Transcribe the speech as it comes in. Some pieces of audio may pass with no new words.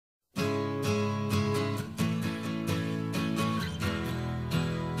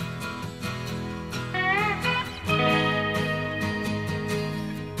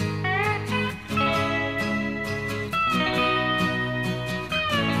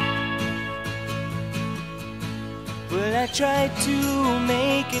I tried to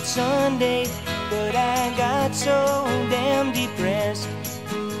make it Sunday, but I got so damn depressed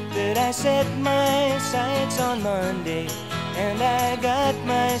that I set my sights on Monday and I got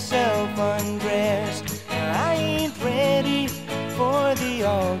myself undressed. I ain't ready for the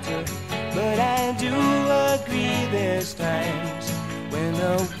altar, but I do agree there's times when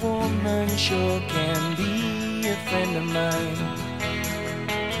a woman sure can be a friend of mine.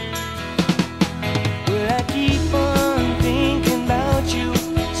 Well, I keep on thinking about you,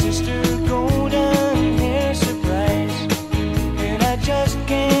 Sister Golden Hair Surprise, and I just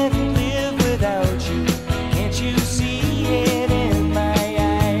can't live without you. Can't you see it in my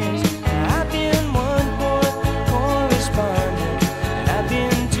eyes? I've been one poor correspondent, and I've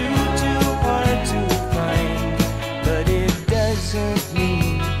been too hard to find, but it doesn't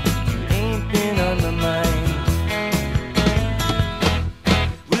mean you ain't been on my mind.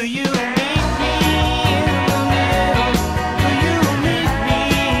 Will you meet me in the middle? Will you meet me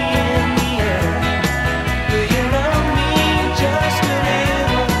in the air? Will you love me just a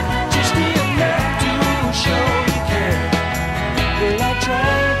little, just enough to show you care? Well, I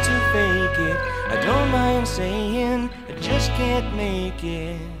tried to fake it, I don't mind saying I just can't make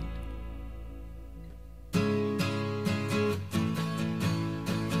it.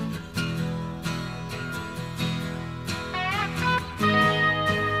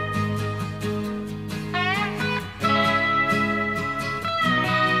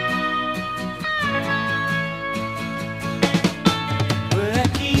 Well, I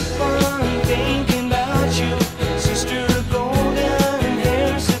keep on thinking about you, Sister Golden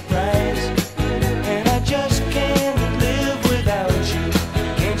Hair Surprise, and I just can't live without you.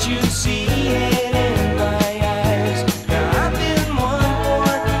 Can't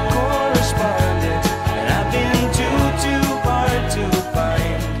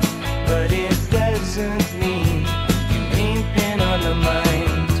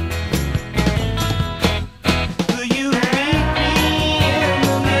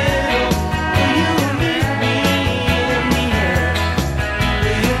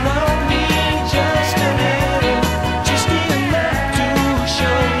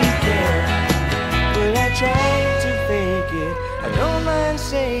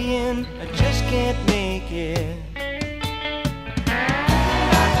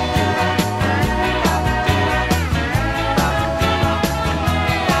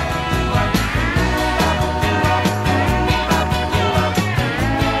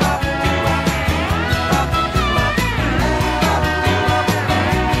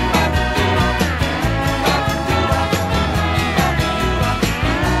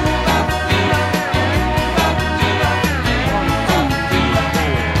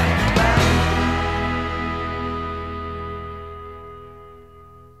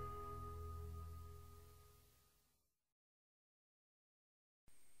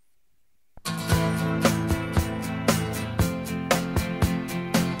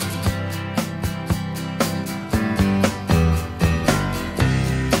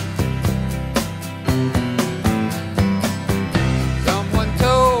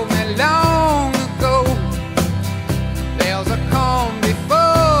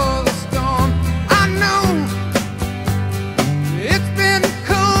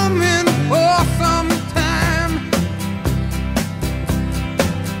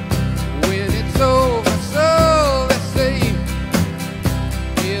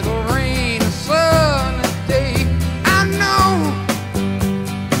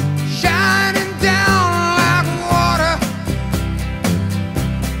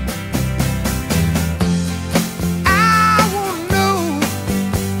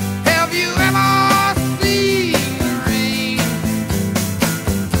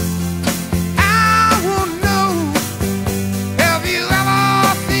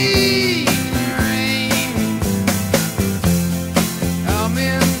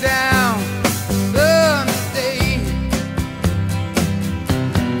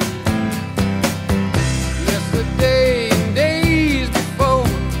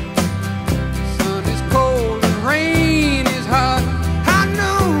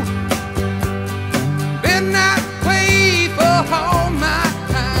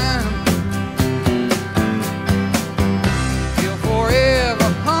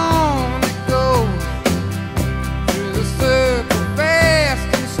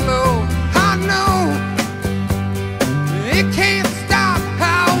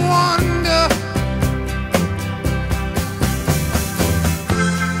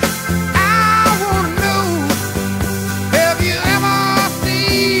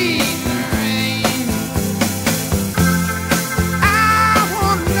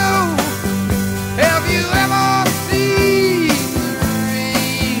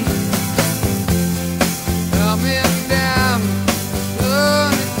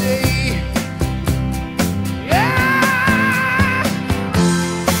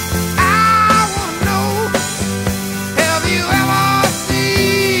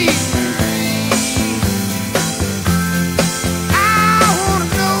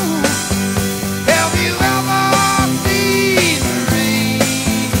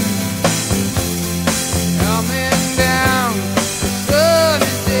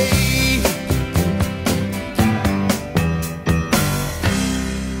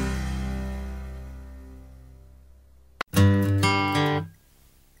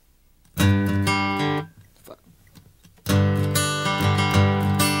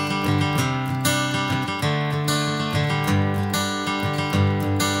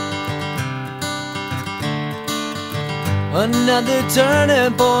Another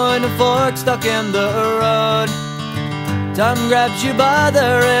turning point, a fork stuck in the road. Time grabs you by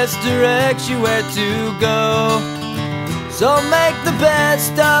the wrist, directs you where to go. So make the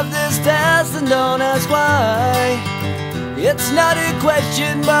best of this test and don't ask why. It's not a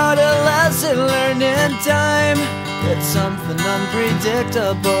question but a lesson learned in time. It's something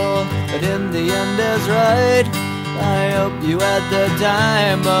unpredictable, but in the end is right. I hope you had the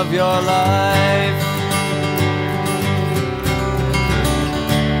time of your life.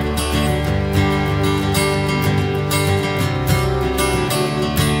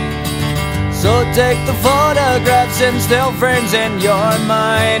 So take the photographs and still frames in your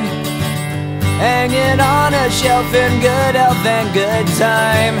mind, hanging on a shelf in good health and good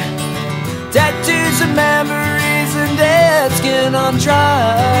time. Tattoos of memories and dead skin on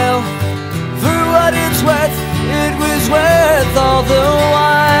trial. For what it's worth, it was worth all the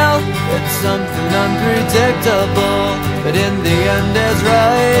while. It's something unpredictable, but in the end is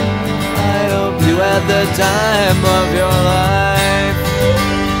right. I hope you had the time of your life.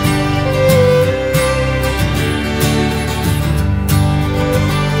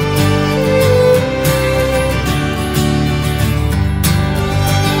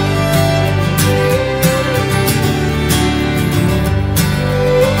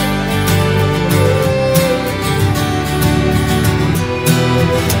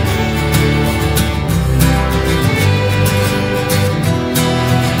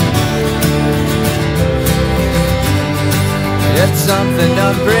 It's something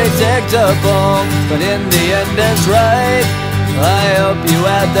unpredictable, but in the end it's right. I hope you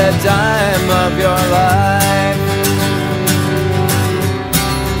had the time of your life.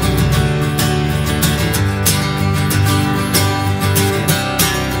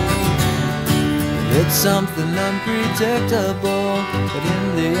 It's something unpredictable, but in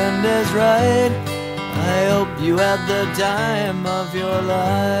the end is right. I hope you had the time of your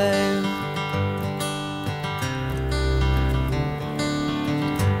life.